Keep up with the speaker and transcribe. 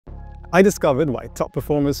I discovered why top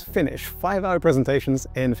performers finish 5-hour presentations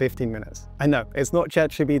in 15 minutes. I know, it's not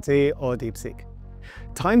ChatGPT or DeepSeek.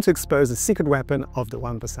 Time to expose the secret weapon of the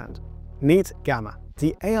 1%. Meet Gamma,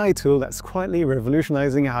 the AI tool that's quietly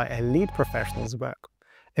revolutionizing how elite professionals work.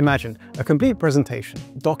 Imagine a complete presentation,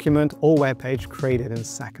 document, or web page created in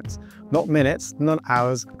seconds. Not minutes, not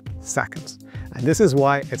hours, seconds. And this is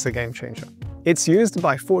why it's a game changer. It's used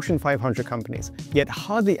by Fortune 500 companies, yet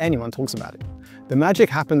hardly anyone talks about it. The magic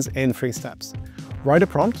happens in 3 steps. Write a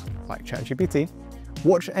prompt, like ChatGPT,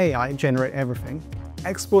 watch AI generate everything,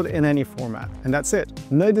 export in any format, and that's it.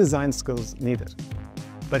 No design skills needed.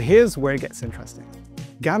 But here's where it gets interesting.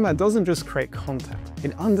 Gamma doesn't just create content,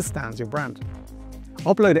 it understands your brand.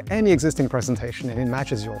 Upload any existing presentation and it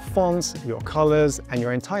matches your fonts, your colors, and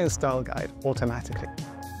your entire style guide automatically.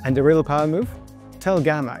 And the real power move? Tell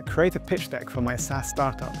Gamma, create a pitch deck for my SaaS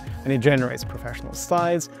startup, and it generates professional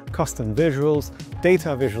slides, custom visuals, data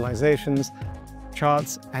visualizations,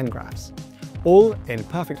 charts, and graphs. All in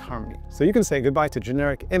perfect harmony, so you can say goodbye to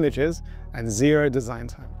generic images and 0 design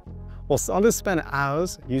time. Whilst others spend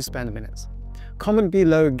hours, you spend minutes. Comment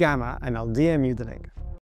below Gamma and I'll DM you the link.